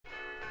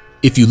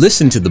If you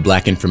listen to the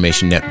Black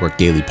Information Network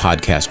Daily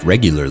Podcast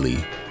regularly,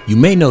 you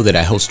may know that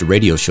I host a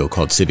radio show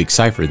called Civic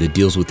Cypher that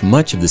deals with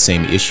much of the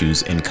same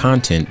issues and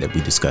content that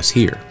we discuss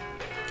here.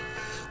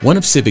 One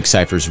of Civic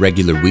Cypher's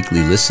regular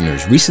weekly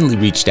listeners recently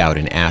reached out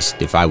and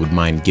asked if I would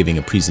mind giving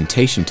a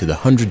presentation to the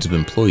hundreds of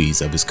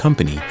employees of his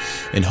company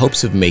in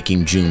hopes of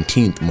making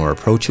Juneteenth more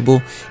approachable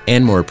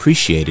and more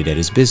appreciated at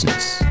his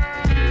business.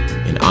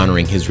 In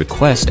honoring his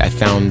request, I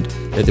found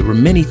that there were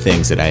many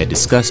things that I had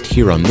discussed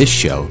here on this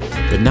show,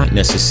 but not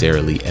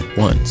necessarily at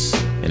once.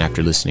 And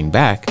after listening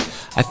back,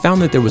 I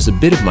found that there was a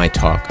bit of my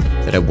talk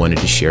that I wanted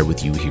to share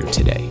with you here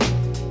today.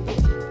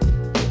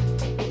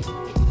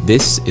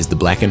 This is the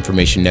Black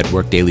Information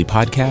Network Daily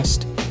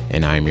Podcast,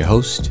 and I am your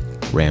host,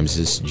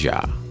 Ramses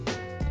Ja.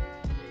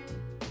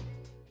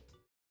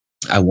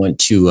 I want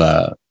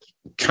to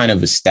kind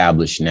of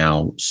establish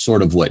now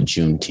sort of what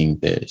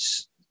Juneteenth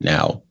is.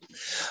 Now,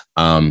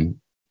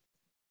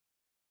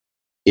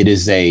 it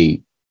is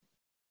a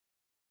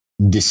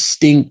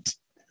distinct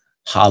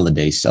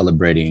holiday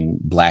celebrating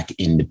Black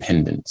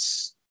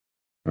independence,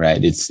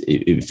 right? It's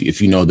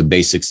if you know the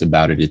basics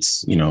about it,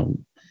 it's,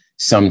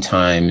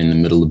 sometime in the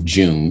middle of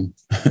June,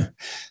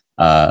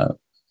 the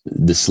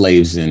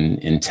slaves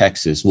in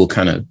Texas, we'll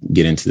kind of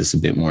get into this a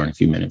bit more in a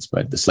few minutes,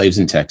 but the slaves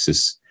in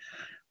Texas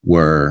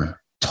were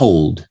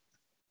told,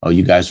 oh,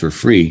 you guys were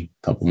free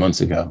a couple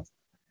months ago.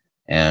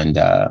 And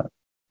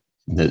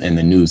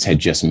the news had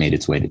just made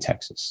its way to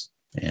Texas.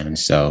 And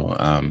so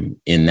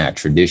in that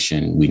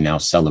tradition, we now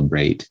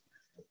celebrate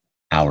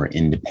our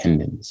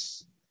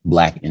independence,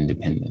 Black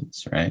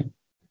independence, right?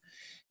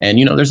 And,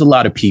 there's a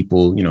lot of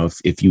people,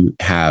 if you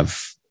have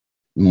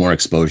more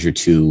exposure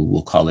to,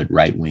 we'll call it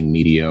right-wing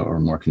media or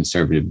more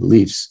conservative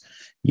beliefs,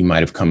 you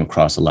might have come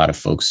across a lot of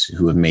folks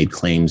who have made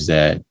claims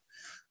that,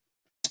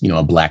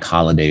 a Black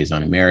holiday is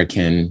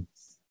un-American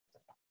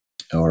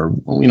or,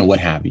 what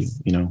have you,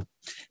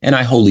 And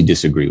I wholly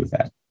disagree with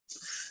that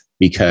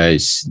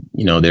because,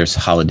 there's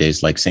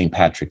holidays like St.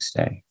 Patrick's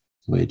Day,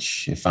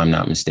 which, if I'm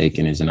not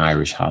mistaken, is an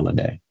Irish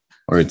holiday,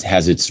 or it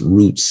has its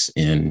roots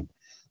in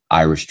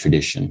Irish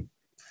tradition.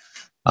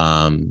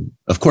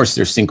 Of course,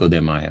 there's Cinco de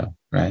Mayo,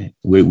 right?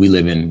 We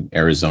live in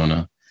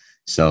Arizona.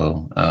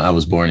 So I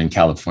was born in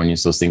California.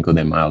 So Cinco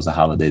de Mayo is a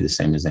holiday the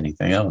same as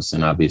anything else.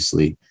 And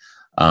obviously,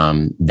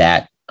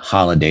 that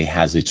holiday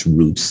has its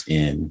roots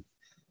in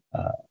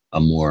a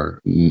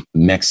more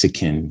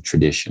Mexican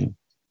tradition.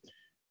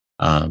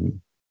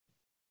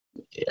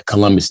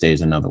 Columbus Day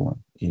is another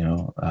one,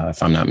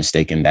 if I'm not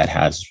mistaken,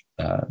 that's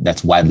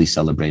widely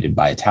celebrated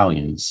by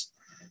Italians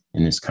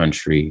in this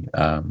country.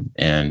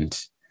 And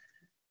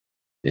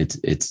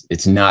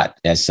it's not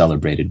as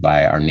celebrated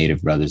by our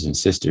Native brothers and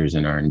sisters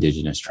and our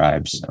indigenous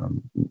tribes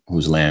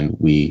whose land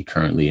we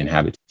currently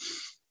inhabit.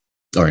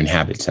 Sorry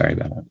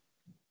about that.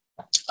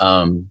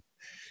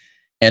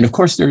 And of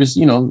course, there's,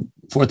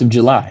 4th of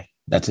July.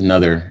 That's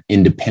another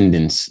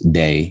Independence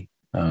Day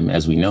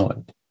as we know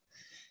it.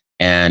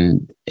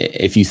 And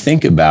if you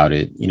think about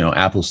it,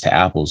 apples to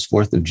apples,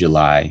 4th of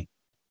July,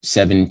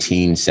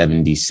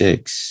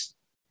 1776,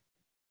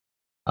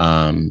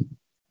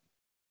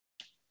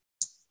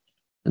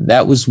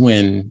 that was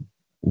when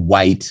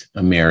white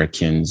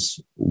Americans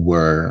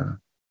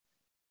were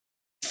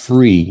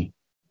free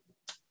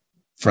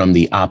from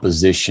the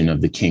opposition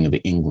of the King of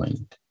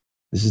England.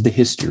 This is the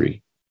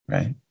history,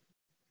 right?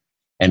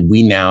 And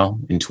we now,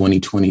 in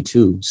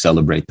 2022,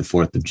 celebrate the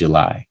 4th of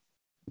July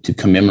to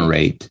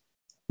commemorate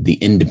the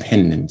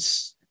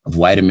independence of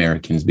white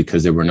Americans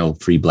because there were no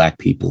free Black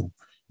people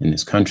in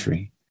this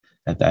country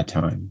at that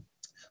time.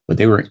 But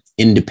they were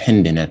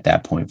independent at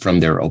that point from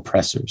their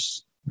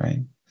oppressors,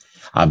 right?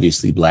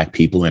 Obviously, Black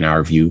people, in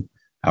our view,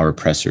 our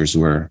oppressors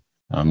were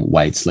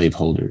white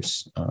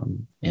slaveholders.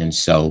 And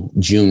so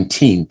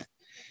Juneteenth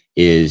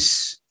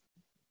is,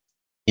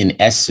 in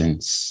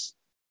essence,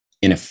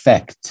 in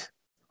effect,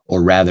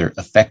 or rather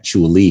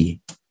effectually,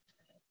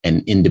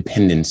 an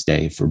Independence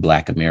Day for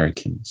Black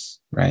Americans,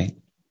 right?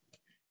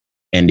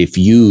 And if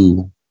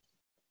you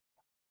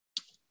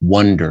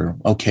wonder,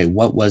 okay,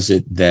 what was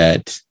it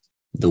that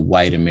the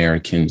white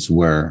Americans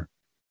were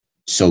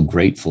so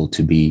grateful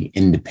to be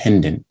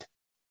independent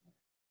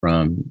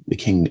from the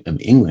King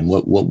of England?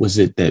 What was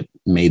it that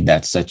made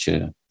that such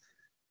a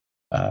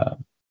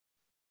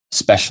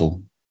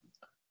special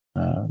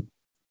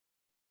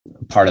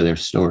part of their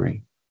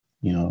story?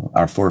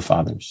 Our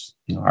forefathers,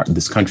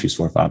 this country's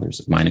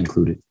forefathers, mine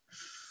included.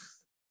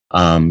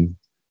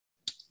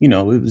 It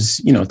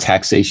was,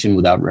 taxation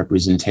without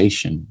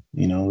representation.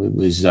 It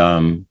was,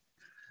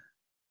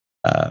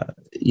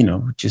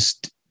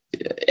 just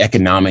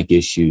economic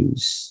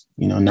issues,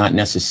 not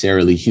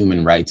necessarily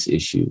human rights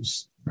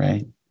issues,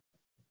 right?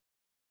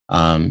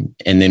 And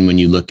then when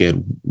you look at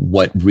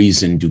what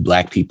reason do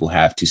Black people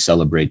have to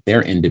celebrate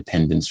their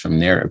independence from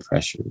their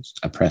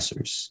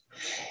oppressors,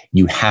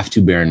 you have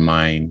to bear in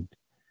mind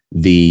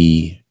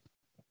the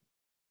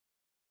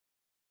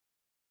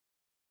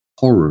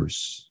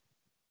horrors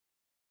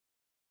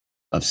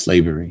of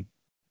slavery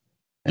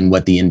and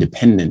what the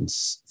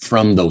independence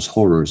from those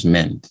horrors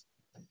meant.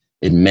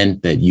 It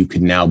meant that you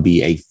could now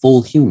be a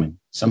full human,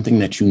 something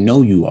that you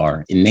know you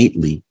are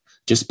innately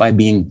just by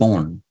being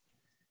born,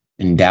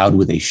 endowed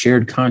with a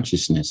shared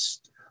consciousness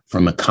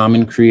from a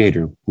common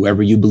creator,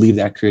 whoever you believe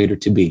that creator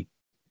to be,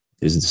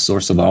 is the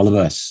source of all of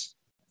us.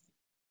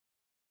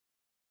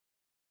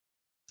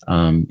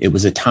 It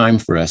was a time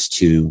for us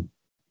to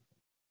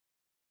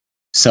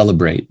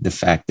celebrate the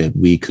fact that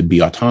we could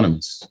be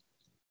autonomous,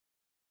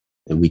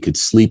 that we could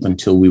sleep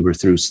until we were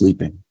through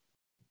sleeping,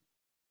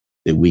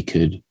 that we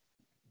could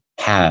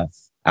have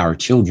our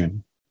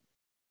children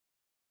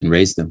and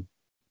raise them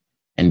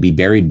and be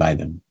buried by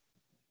them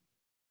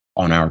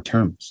on our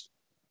terms.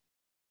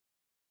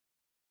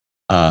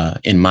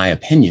 In my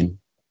opinion,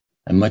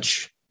 a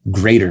much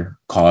greater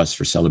cause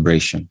for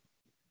celebration.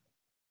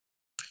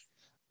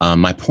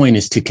 My point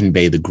is to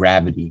convey the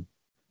gravity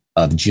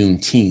of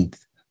Juneteenth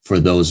for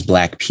those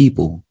Black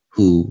people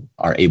who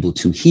are able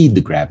to heed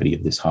the gravity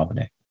of this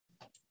holiday.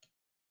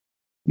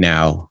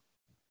 Now,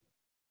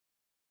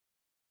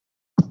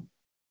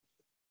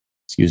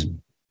 excuse me.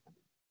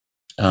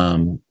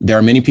 There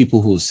are many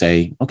people who will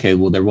say, okay,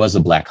 well, there was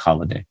a Black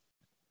holiday,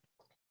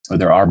 or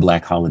there are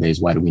Black holidays.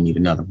 Why do we need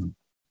another one?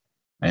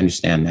 I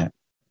understand that.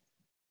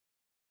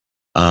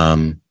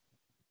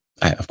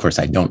 Of course,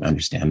 I don't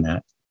understand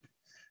that,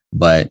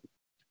 but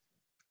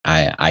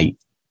I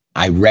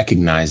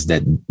recognize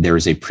that there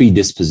is a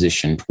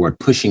predisposition toward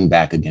pushing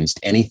back against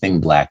anything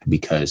Black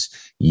because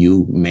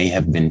you may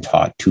have been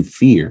taught to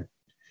fear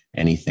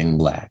anything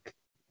Black,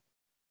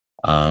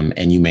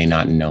 and you may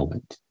not know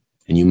it,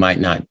 and you might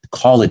not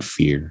call it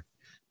fear,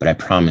 but I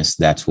promise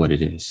that's what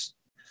it is.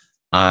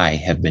 I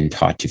have been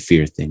taught to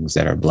fear things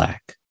that are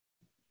Black.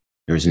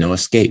 There is no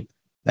escape.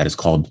 That is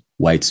called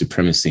white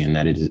supremacy, and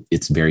that is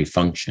its very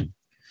function.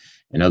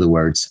 In other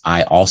words,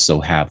 I also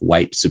have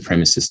white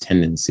supremacist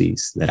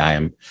tendencies that I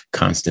am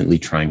constantly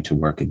trying to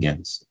work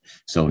against.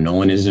 So no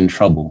one is in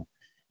trouble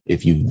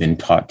if you've been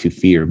taught to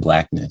fear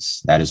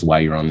Blackness. That is why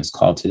you're on this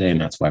call today, and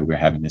that's why we're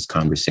having this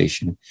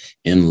conversation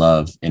in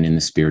love and in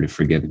the spirit of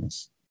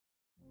forgiveness.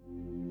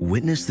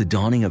 Witness the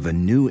dawning of a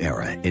new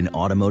era in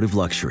automotive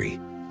luxury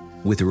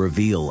with a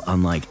reveal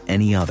unlike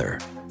any other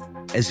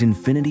as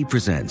Infiniti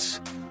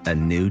presents a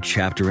new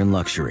chapter in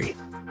luxury,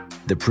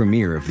 the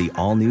premiere of the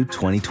all-new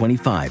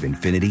 2025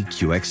 Infiniti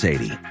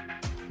QX80.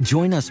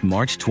 Join us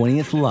March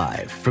 20th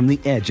live from the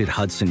Edge at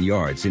Hudson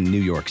Yards in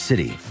New York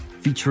City,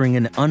 featuring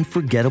an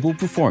unforgettable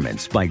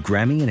performance by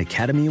Grammy and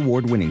Academy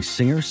Award-winning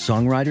singer,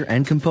 songwriter,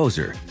 and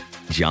composer,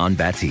 Jon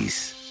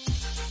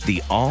Batiste.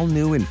 The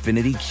all-new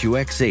Infiniti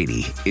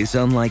QX80 is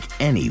unlike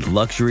any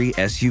luxury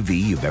SUV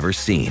you've ever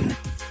seen.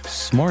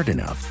 Smart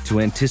enough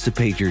to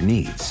anticipate your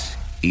needs,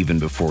 even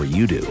before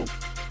you do.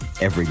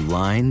 Every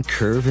line,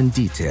 curve, and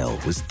detail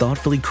was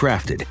thoughtfully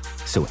crafted,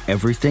 so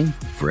everything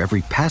for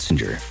every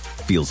passenger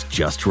feels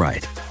just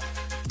right.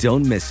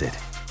 Don't miss it.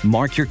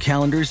 Mark your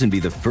calendars and be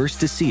the first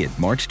to see it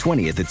March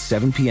 20th at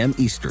 7 p.m.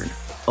 Eastern,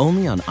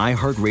 only on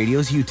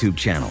iHeartRadio's YouTube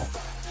channel.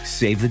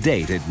 Save the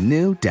date at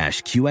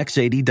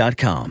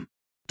new-QX80.com.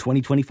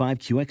 2025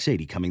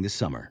 QX80 coming this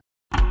summer.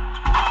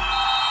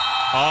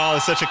 Oh,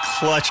 such a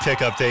clutch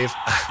pickup, Dave.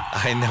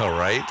 I know,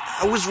 right?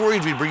 I was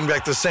worried we'd bring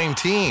back the same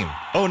team.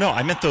 Oh, no,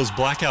 I meant those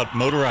blackout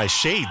motorized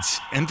shades.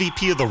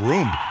 MVP of the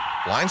room.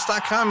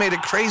 Blinds.com made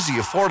it crazy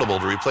affordable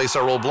to replace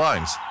our old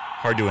blinds.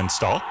 Hard to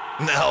install?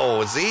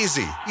 No, it's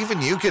easy. Even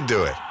you could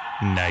do it.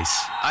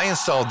 Nice. I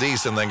installed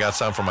these and then got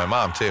some for my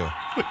mom, too.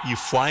 What, you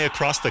fly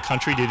across the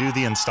country to do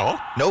the install?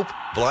 Nope.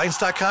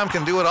 Blinds.com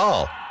can do it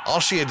all. All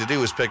she had to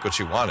do was pick what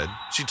she wanted.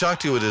 She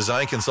talked to a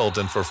design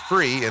consultant for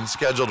free and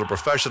scheduled a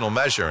professional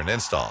measure and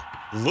install.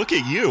 Look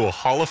at you, a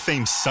Hall of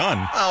Fame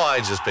son. Oh, I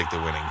just picked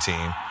the winning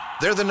team.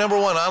 They're the #1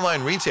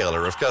 online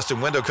retailer of custom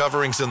window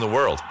coverings in the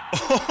world.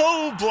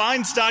 Oh,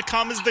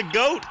 Blinds.com is the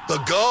GOAT. The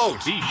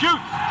GOAT! He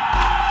shoots.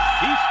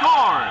 He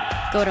scores.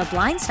 Go to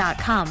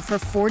Blinds.com for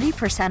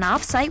 40%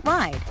 off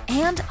site-wide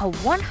and a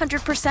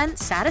 100%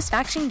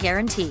 satisfaction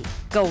guarantee.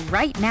 Go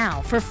right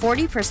now for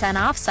 40%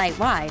 off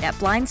site-wide at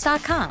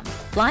Blinds.com.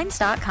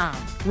 Blinds.com.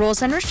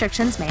 Rules and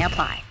restrictions may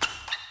apply.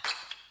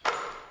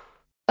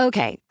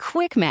 Okay,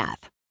 quick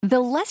math. The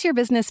less your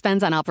business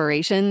spends on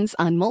operations,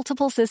 on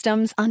multiple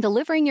systems, on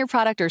delivering your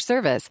product or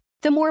service,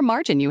 the more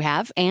margin you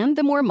have and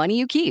the more money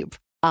you keep.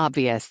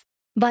 Obvious.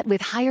 But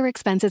with higher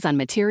expenses on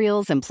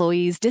materials,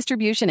 employees,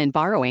 distribution, and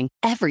borrowing,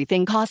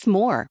 everything costs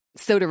more.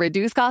 So to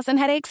reduce costs and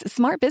headaches,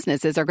 smart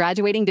businesses are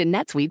graduating to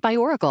NetSuite by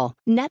Oracle.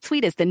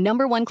 NetSuite is the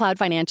 #1 cloud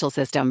financial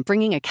system,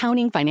 bringing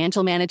accounting,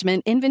 financial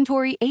management,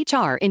 inventory,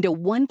 HR into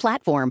one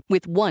platform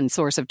with one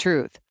source of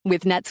truth.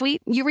 With NetSuite,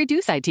 you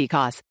reduce IT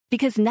costs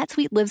because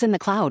NetSuite lives in the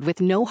cloud with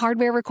no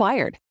hardware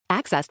required,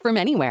 accessed from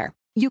anywhere.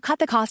 You cut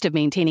the cost of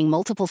maintaining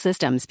multiple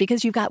systems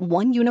because you've got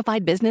one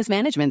unified business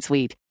management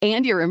suite.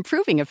 And you're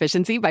improving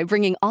efficiency by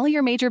bringing all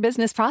your major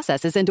business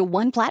processes into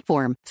one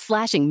platform,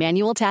 slashing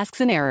manual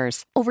tasks and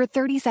errors. Over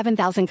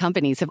 37,000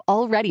 companies have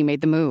already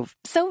made the move.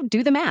 So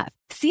do the math.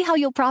 See how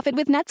you'll profit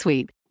with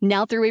NetSuite.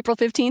 Now through April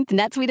 15th,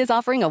 NetSuite is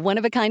offering a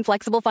one-of-a-kind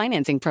flexible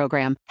financing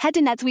program. Head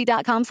to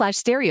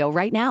netsuite.com/stereo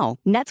right now.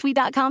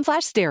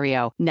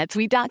 netsuite.com/stereo.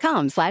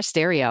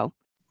 netsuite.com/stereo.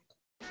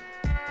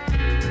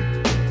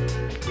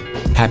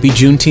 Happy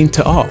Juneteenth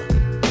to all.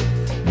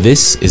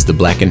 This is the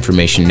Black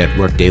Information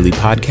Network Daily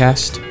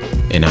Podcast,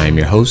 and I am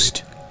your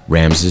host,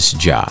 Ramses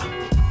Ja.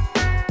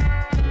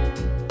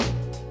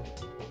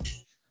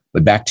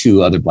 But back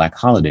to other Black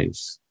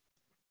holidays.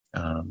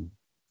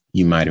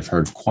 You might have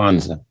heard of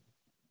Kwanzaa,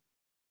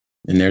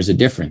 and there's a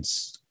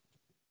difference.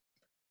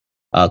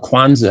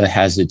 Kwanzaa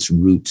has its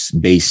roots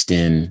based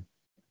in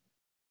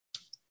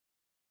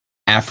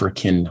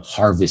African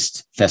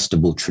harvest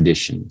festival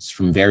traditions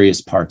from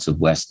various parts of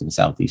West and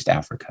Southeast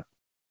Africa.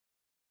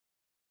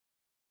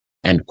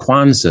 And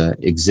Kwanzaa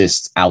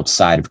exists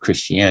outside of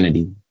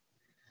Christianity,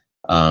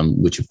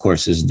 which of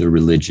course is the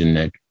religion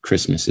that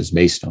Christmas is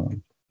based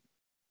on.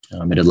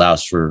 It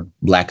allows for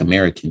Black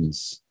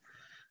Americans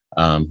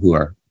who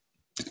are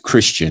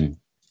Christian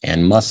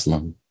and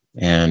Muslim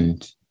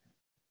and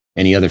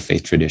any other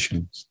faith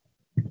traditions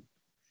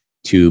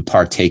to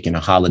partake in a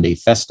holiday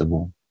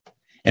festival.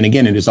 And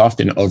again, it is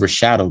often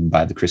overshadowed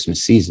by the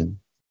Christmas season,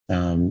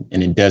 and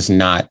it does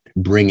not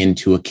bring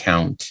into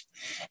account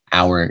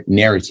our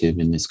narrative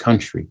in this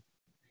country.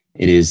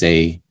 It is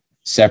a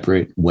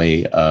separate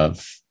way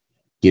of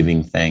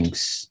giving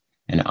thanks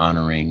and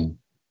honoring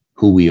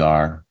who we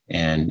are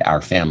and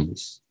our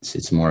families.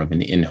 It's more of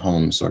an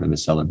in-home sort of a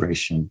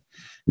celebration,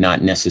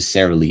 not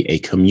necessarily a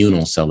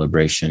communal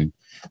celebration.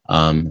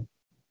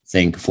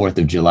 Think 4th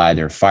of July,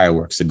 there are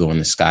fireworks that go in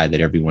the sky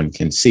that everyone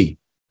can see.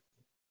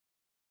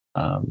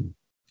 And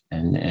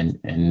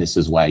this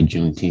is why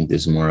Juneteenth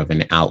is more of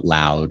an out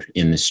loud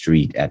in the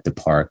street, at the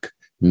park,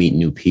 meet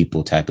new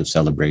people type of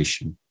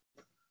celebration.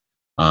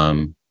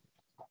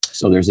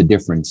 So there's a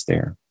difference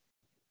there.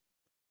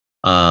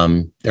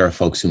 There are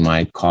folks who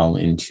might call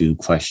into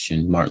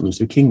question Martin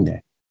Luther King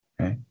Day,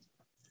 right?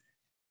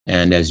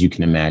 And as you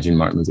can imagine,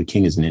 Martin Luther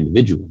King is an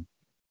individual.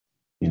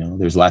 You know,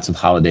 there's lots of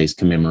holidays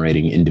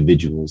commemorating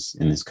individuals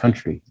in this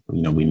country.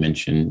 You know, we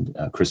mentioned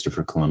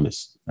Christopher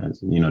Columbus,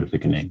 to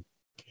pick a name.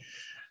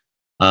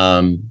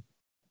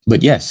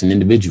 But yes, an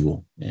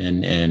individual.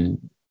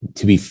 And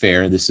to be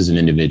fair, this is an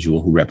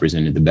individual who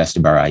represented the best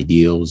of our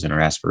ideals and our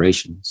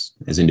aspirations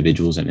as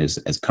individuals and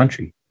as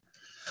country.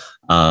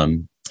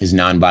 His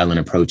nonviolent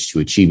approach to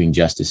achieving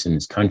justice in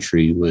this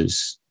country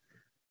was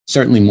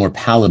certainly more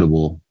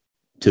palatable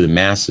to the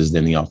masses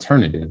than the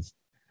alternative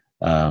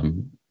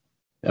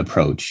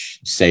approach,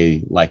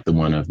 say, like the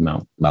one of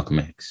Malcolm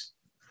X.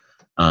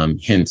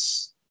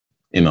 Hence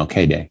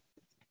MLK Day.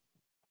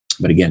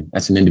 But again,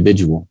 that's an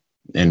individual,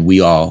 and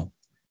we all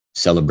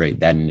celebrate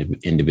that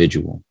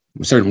individual.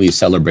 We certainly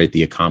celebrate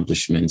the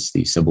accomplishments,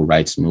 the civil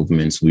rights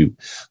movements. We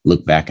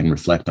look back and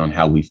reflect on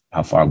how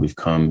far we've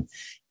come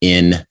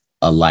in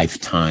a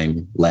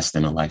lifetime, less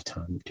than a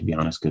lifetime, to be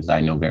honest, because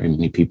I know very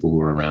many people who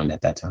were around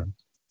at that time.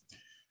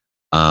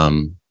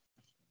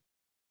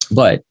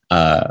 But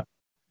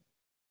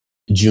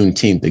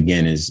Juneteenth,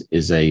 again,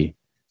 is a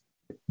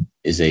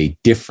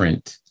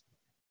different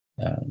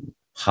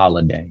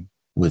holiday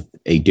with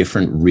a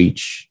different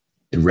reach.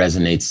 It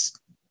resonates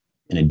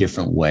in a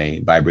different way,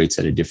 vibrates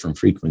at a different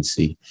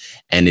frequency,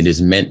 and it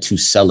is meant to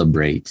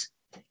celebrate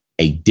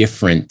a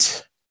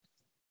different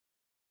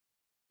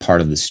part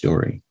of the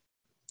story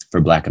for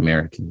Black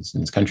Americans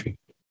in this country.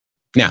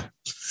 Now,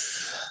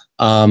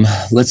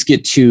 let's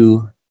get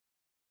to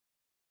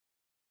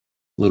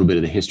a little bit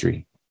of the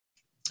history.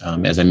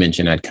 As I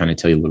mentioned, I'd kind of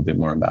tell you a little bit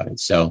more about it.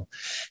 So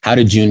how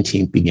did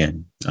Juneteenth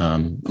begin?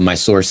 My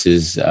source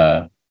is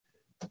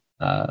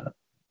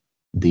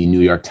the New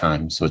York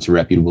Times, so it's a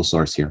reputable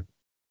source here.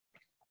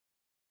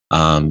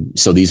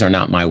 So these are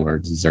not my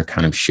words. These are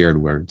kind of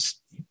shared words,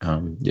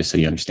 just so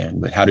you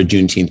understand. But how did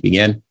Juneteenth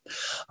begin?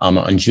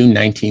 On June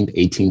 19th,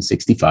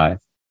 1865,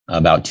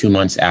 about 2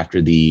 months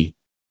after the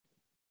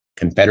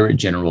Confederate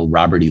General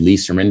Robert E. Lee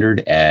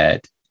surrendered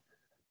at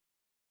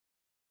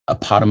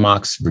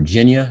Appomattox,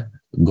 Virginia,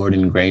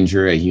 Gordon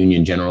Granger, a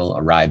Union general,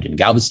 arrived in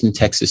Galveston,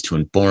 Texas, to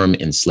inform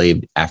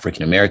enslaved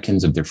African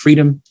Americans of their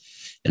freedom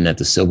and that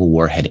the Civil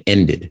War had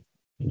ended.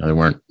 You know, there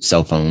weren't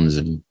cell phones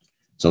and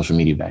social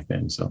media back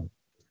then, so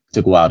it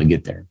took a while to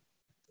get there.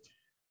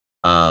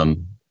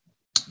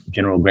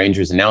 General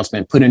Granger's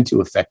announcement put into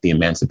effect the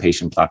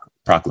Emancipation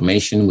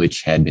Proclamation,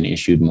 which had been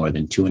issued more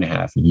than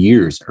 2.5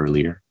 years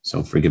earlier.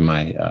 So forgive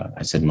I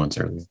said months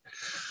earlier,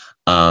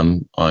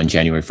 on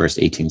January 1st,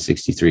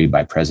 1863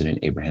 by President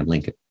Abraham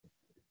Lincoln.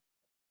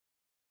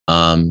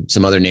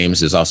 Some other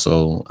names is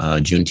also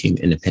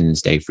Juneteenth,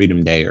 Independence Day,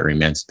 Freedom Day, or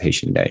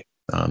Emancipation Day.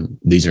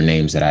 These are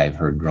names that I've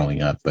heard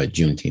growing up, but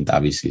Juneteenth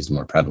obviously is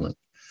more prevalent.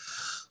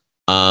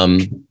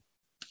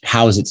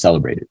 How is it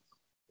celebrated?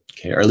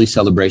 Okay, early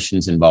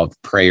celebrations involved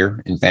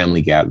prayer and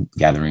family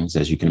gatherings,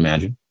 as you can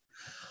imagine.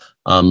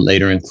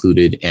 Later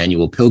included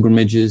annual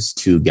pilgrimages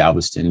to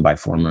Galveston by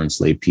former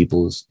enslaved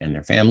peoples and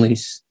their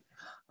families.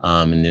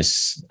 And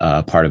this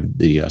part of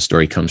the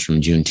story comes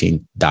from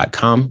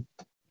Juneteenth.com.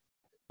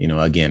 You know,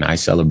 again, I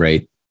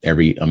celebrate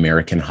every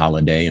American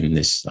holiday, and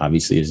this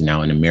obviously is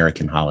now an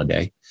American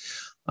holiday.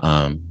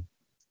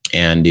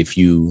 And if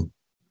you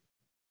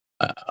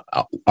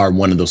are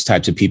one of those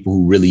types of people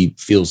who really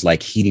feels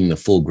like heeding the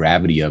full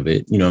gravity of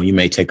it, you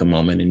may take a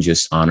moment and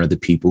just honor the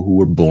people who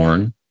were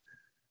born,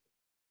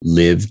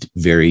 lived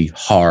very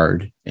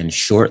hard and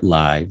short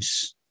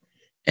lives,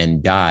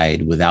 and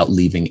died without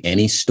leaving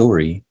any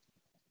story.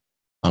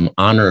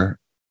 Honor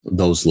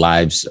those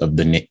lives of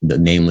the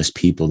nameless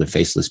people, the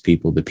faceless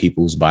people, the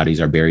people whose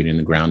bodies are buried in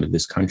the ground of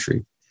this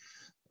country,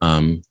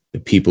 the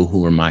people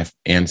who were my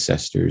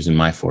ancestors and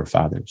my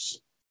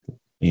forefathers.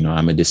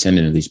 I'm a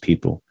descendant of these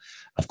people.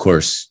 Of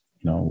course,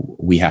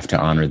 we have to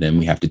honor them.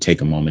 We have to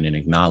take a moment and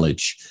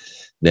acknowledge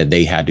that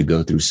they had to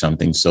go through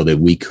something so that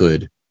we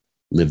could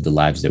live the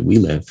lives that we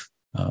live.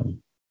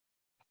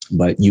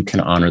 But you can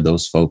honor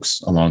those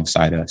folks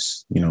alongside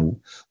us.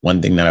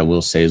 One thing that I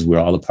will say is we're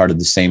all a part of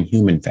the same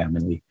human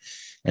family.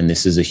 And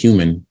this is a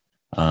human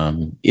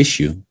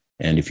issue.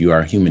 And if you are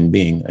a human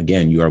being,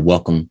 again, you are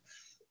welcome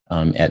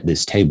at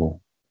this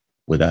table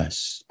with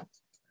us.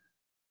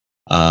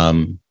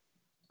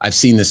 I've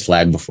seen this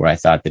flag before. I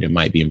thought that it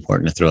might be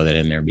important to throw that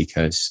in there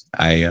because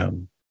I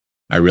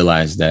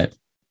realized that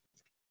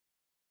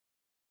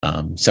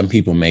some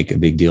people make a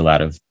big deal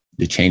out of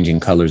the changing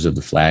colors of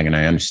the flag. And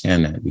I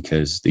understand that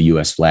because the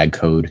U.S. flag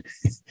code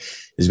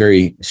is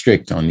very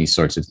strict on these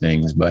sorts of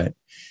things. But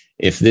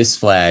if this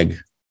flag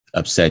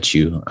upsets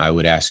you, I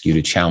would ask you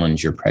to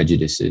challenge your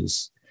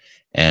prejudices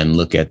and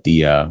look at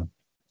the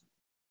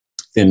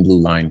thin blue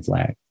line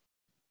flag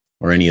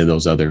or any of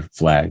those other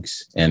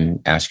flags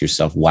and ask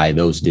yourself why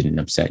those didn't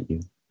upset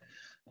you.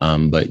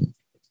 But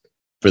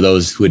for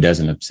those who it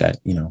doesn't upset,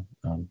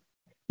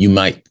 you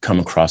might come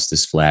across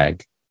this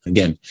flag.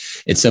 Again,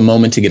 it's a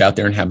moment to get out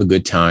there and have a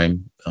good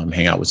time,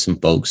 hang out with some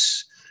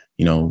folks,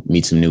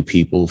 meet some new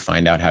people,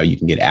 find out how you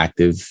can get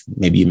active,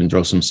 maybe even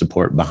throw some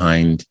support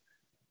behind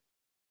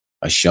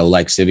a show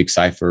like Civic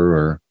Cypher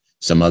or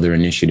some other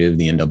initiative,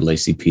 the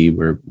NAACP.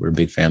 We're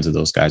big fans of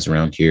those guys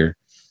around here,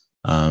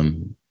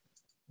 and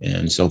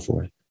so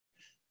forth.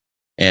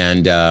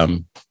 And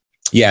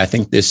I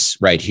think this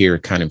right here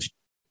kind of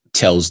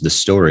tells the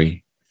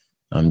story.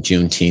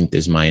 Juneteenth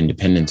is my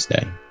Independence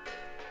Day.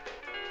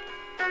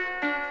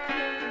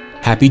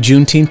 Happy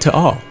Juneteenth to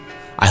all.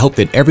 I hope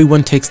that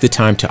everyone takes the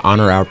time to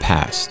honor our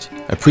past,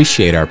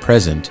 appreciate our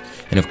present,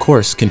 and of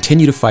course,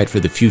 continue to fight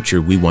for the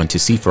future we want to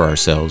see for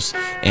ourselves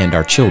and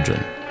our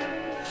children.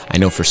 I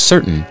know for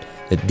certain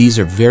that these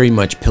are very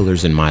much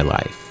pillars in my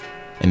life,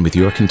 and with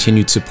your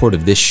continued support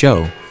of this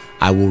show,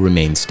 I will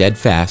remain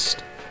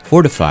steadfast,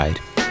 fortified,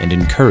 and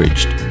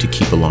encouraged to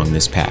keep along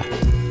this path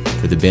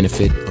for the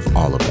benefit of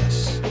all of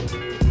us.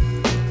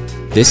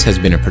 This has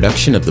been a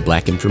production of the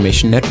Black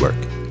Information Network.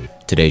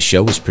 Today's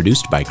show was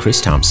produced by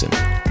Chris Thompson.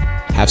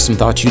 Have some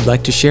thoughts you'd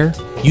like to share?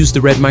 Use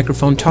the red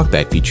microphone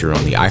talkback feature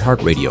on the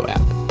iHeartRadio app.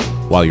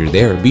 While you're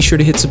there, be sure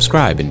to hit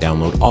subscribe and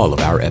download all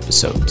of our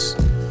episodes.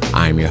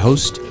 I am your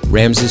host,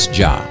 Ramses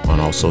Ja, on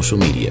all social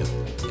media.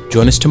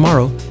 Join us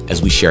tomorrow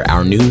as we share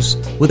our news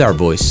with our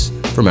voice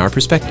from our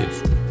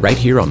perspective, right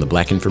here on the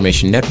Black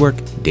Information Network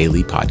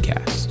Daily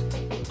Podcast.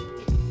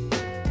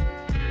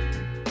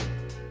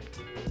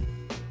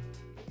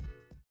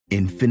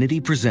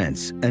 Infiniti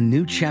presents a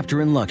new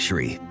chapter in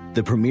luxury,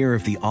 the premiere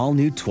of the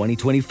all-new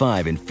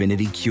 2025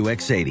 Infiniti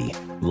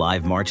QX80,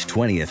 live March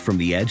 20th from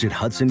the Edge at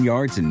Hudson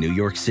Yards in New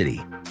York City,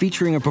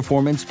 featuring a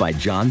performance by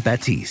John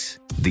Batiste.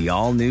 The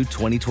all-new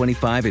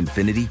 2025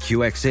 Infiniti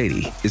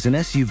QX80 is an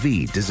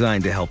SUV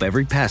designed to help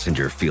every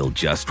passenger feel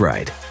just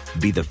right.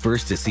 Be the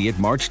first to see it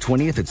March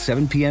 20th at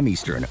 7 p.m.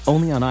 Eastern,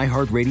 only on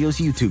iHeartRadio's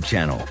YouTube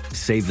channel.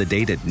 Save the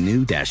date at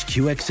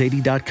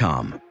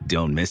new-QX80.com.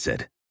 Don't miss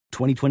it.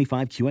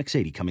 2025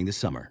 QX80 coming this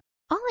summer.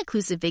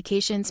 All-inclusive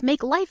vacations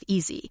make life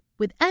easy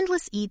with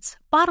endless eats,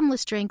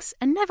 bottomless drinks,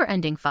 and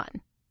never-ending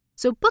fun.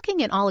 So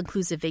booking an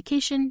all-inclusive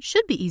vacation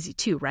should be easy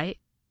too, right?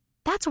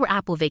 That's where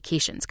Apple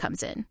Vacations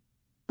comes in.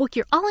 Book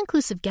your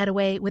all-inclusive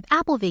getaway with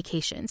Apple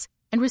Vacations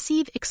and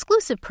receive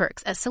exclusive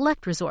perks at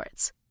select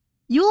resorts.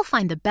 You'll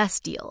find the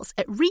best deals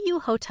at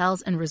Riu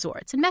Hotels and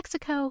Resorts in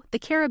Mexico, the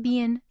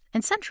Caribbean,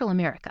 and Central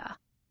America.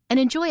 And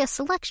enjoy a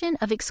selection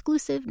of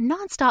exclusive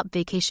non-stop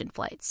vacation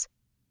flights.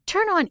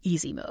 Turn on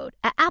easy mode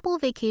at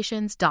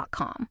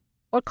applevacations.com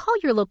or call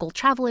your local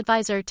travel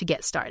advisor to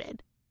get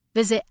started.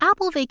 Visit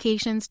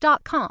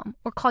applevacations.com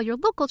or call your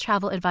local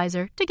travel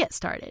advisor to get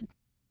started.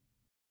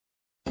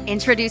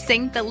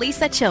 Introducing the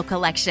Lisa Chill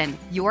Collection,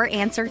 your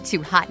answer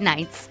to hot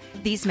nights.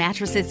 These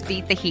mattresses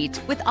beat the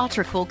heat with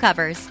ultra-cool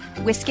covers,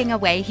 whisking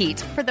away heat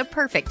for the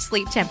perfect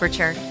sleep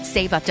temperature.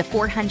 Save up to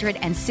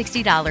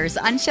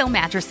 $460 on Chill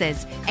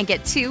mattresses and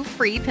get 2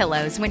 free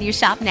pillows when you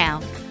shop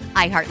now.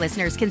 iHeart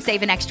listeners can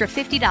save an extra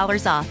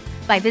 $50 off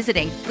by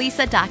visiting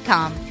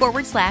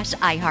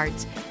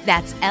lisa.com/iHeart.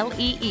 That's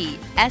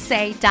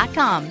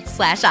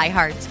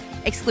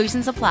LEESA.com/iHeart.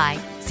 Exclusions apply.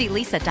 See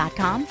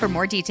lisa.com for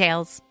more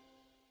details.